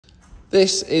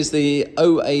This is the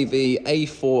OAV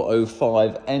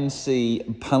A405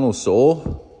 NC panel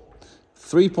saw,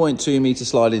 3.2 metre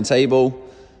sliding table,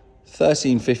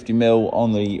 1350mm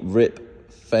on the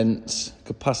rip fence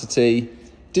capacity,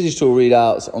 digital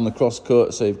readouts on the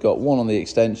crosscut, so you've got one on the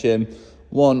extension,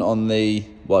 one on the,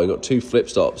 well, you've got two flip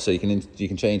stops, so you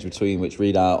can change between which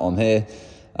readout on here.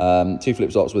 Two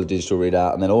flip stops with a digital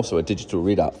readout, and then also a digital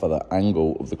readout for the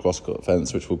angle of the crosscut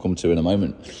fence, which we'll come to in a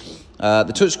moment.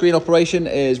 The touchscreen operation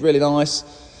is really nice.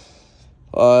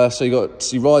 So you've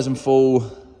got your rise and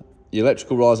fall, your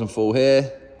electrical rise and fall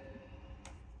here.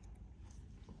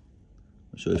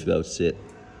 I'm sure if you'll be able to see it.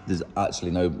 There's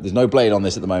actually there's no blade on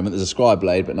this at the moment. There's a scribe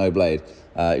blade, but no blade.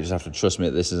 You just have to trust me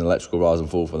that this is an electrical rise and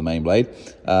fall for the main blade.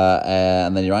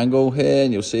 And then your angle here,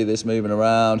 and you'll see this moving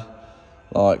around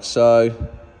like so.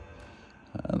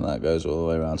 And that goes all the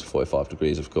way around to 45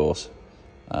 degrees, of course,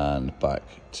 and back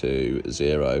to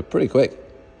 0 pretty quick.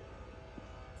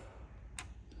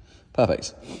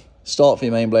 Perfect. Start for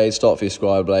your main blade, start for your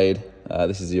scribe blade.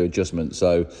 This is your adjustment.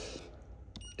 So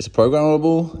it's a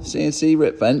programmable CNC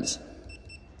rip fence.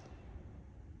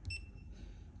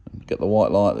 Get the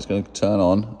white light that's going to turn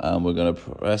on, and we're going to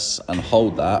press and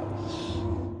hold that,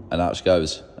 and out she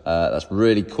goes. That's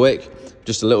really quick.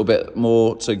 Just a little bit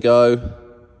more to go.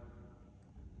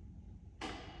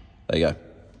 There you go,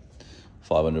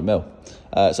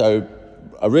 500mm. So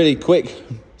a really quick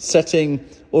setting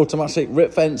automatic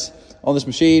rip fence on this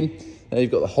machine. There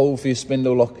you've got the hole for your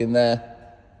spindle lock in there.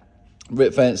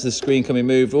 Rip fence, the screen can be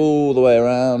moved all the way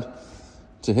around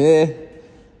to here,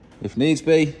 if needs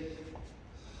be.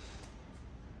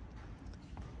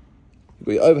 You've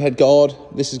got your overhead guard.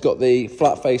 This has got the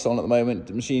flat face on at the moment.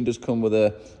 The machine does come with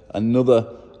another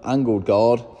angled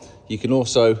guard. You can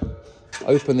also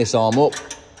open this arm up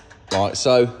like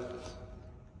so,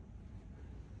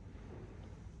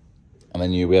 and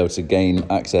then you'll be able to gain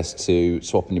access to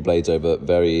swapping your blades over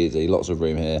very easy. Lots of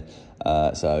room here,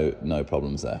 so no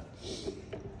problems there.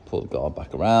 Pull the guard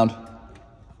back around,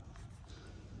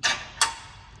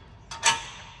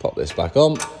 pop this back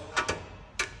on,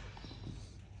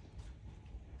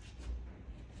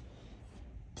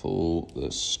 pull the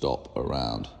stop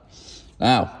around.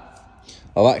 Now,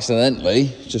 I've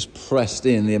accidentally just pressed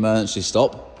in the emergency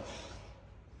stop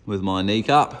with my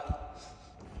kneecap,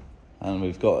 and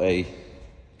we've got a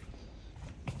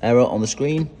error on the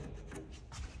screen.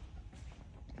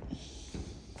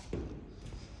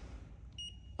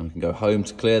 And we can go home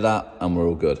to clear that, and we're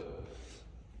all good.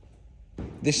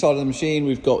 This side of the machine,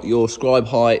 we've got your scribe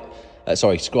height and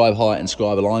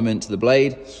scribe alignment to the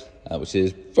blade, which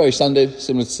is very standard,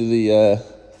 similar to the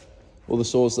all the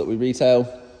saws that we retail.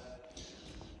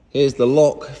 Here's the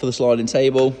lock for the sliding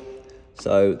table.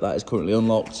 So that is currently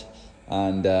unlocked,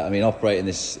 and I mean, operating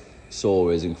this saw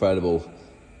is incredible.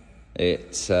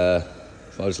 If I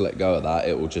just let go of that,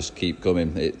 it will just keep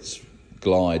coming. It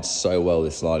glides so well,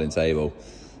 this sliding table.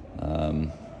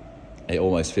 It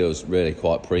almost feels really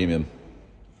quite premium.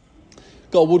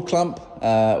 Got a wood clamp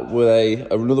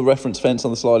with another reference fence on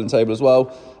the sliding table as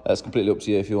well. It's completely up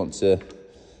to you if you want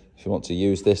to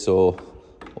use this or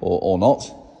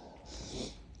not.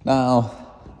 Now,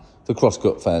 the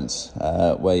crosscut fence,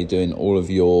 where you're doing all of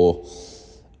your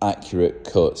accurate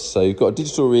cuts. So you've got a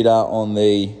digital readout on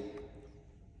the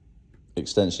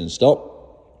extension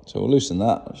stop. So we'll loosen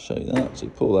that, I'll show you that. So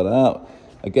you pull that out.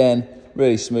 Again,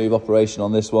 really smooth operation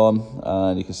on this one,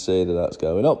 and you can see that that's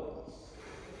going up.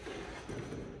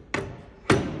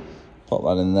 Pop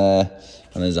that in there,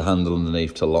 and there's a handle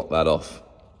underneath to lock that off.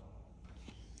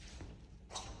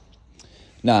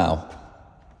 Now,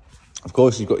 of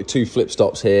course, you've got your two flip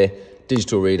stops here,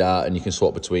 digital readout, and you can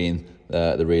swap between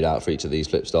the readout for each of these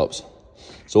flip stops.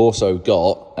 It's also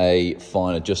got a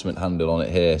fine adjustment handle on it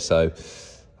here. So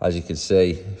as you can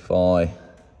see, if I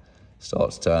start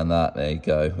to turn that, there you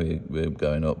go, we're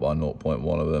going up by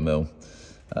 0.1 of a mil,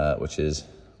 which is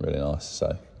really nice.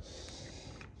 So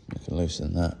we can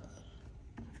loosen that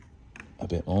a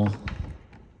bit more,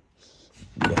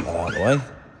 get that out of the way.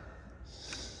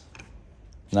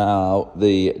 Now,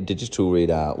 the digital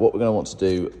readout, what we're going to want to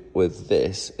do with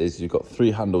this is you've got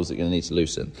three handles that you're going to need to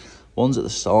loosen. One's at the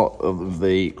start of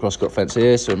the crosscut fence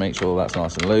here, so make sure that's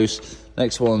nice and loose.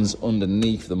 Next one's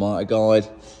underneath the Mitre guide,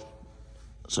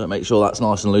 so make sure that's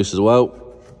nice and loose as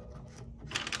well.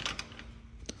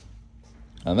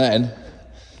 And then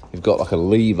you've got like a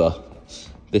lever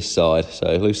this side,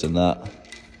 so loosen that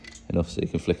enough so you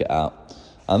can flick it out.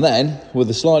 And then with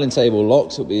the sliding table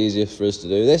locked, it'll be easier for us to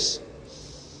do this.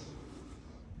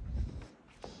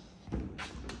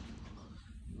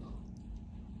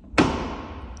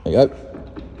 There you go,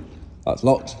 that's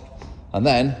locked. And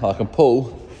then I can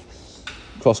pull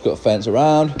cross-cut fence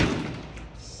around.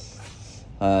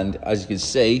 And as you can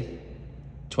see,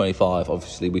 25,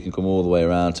 obviously we can come all the way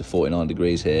around to 49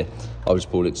 degrees here. I'll just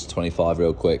pull it to 25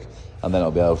 real quick, and then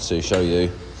I'll be able to show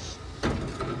you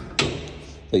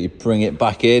that you bring it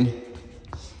back in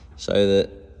so that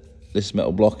this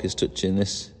metal block is touching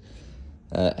this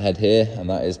head here, and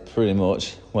that is pretty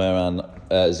much where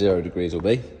our 0 degrees will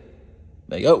be.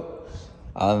 There you go.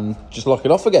 And just lock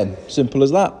it off again. Simple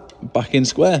as that. Back in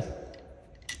square.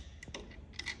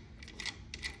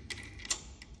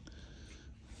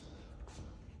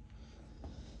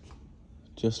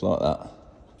 Just like that.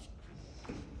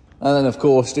 And then of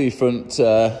course do your front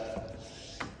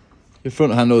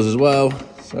handles as well.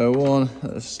 So one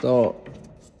at the start,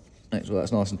 make sure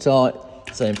that's nice and tight.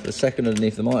 Same for the second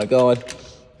underneath the mitre guide.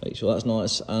 Make sure that's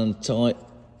nice and tight.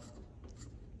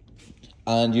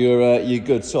 And you're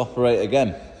good to operate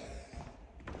again.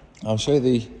 I'll show you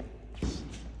the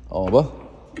arbor.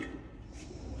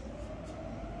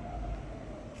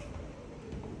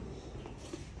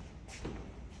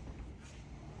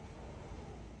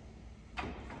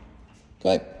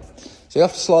 Okay, so you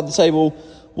have to slide the table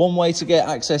one way to get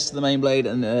access to the main blade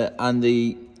and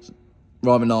the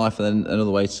riving knife, and then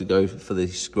another way to go for the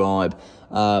scribe.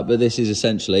 But this is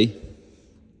essentially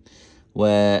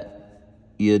where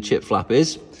your chip flap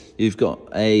is. You've got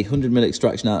a 100mm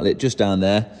extraction outlet just down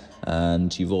there,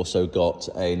 and you've also got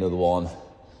another one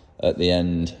at the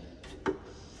end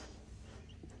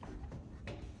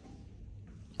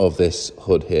of this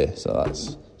hood here. So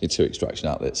that's your 2 extraction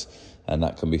outlets, and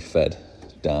that can be fed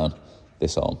down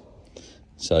this arm.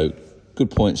 So good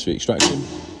points for extraction.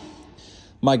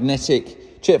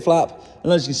 Magnetic chip flap,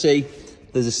 and as you can see,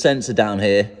 there's a sensor down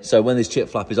here, so when this chip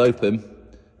flap is open,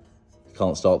 you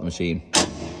can't start the machine,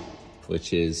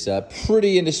 which is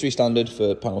pretty industry standard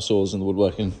for panel saws in the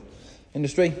woodworking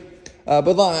industry.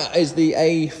 But that is the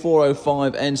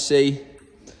A405NC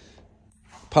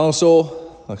panel saw,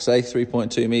 like I say,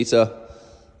 3.2 metre,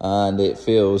 and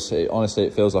honestly,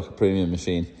 it feels like a premium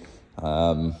machine.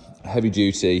 Heavy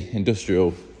duty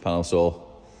industrial panel saw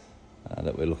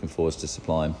that we're looking forward to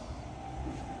supplying.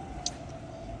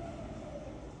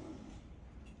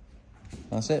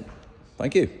 That's it.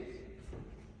 Thank you.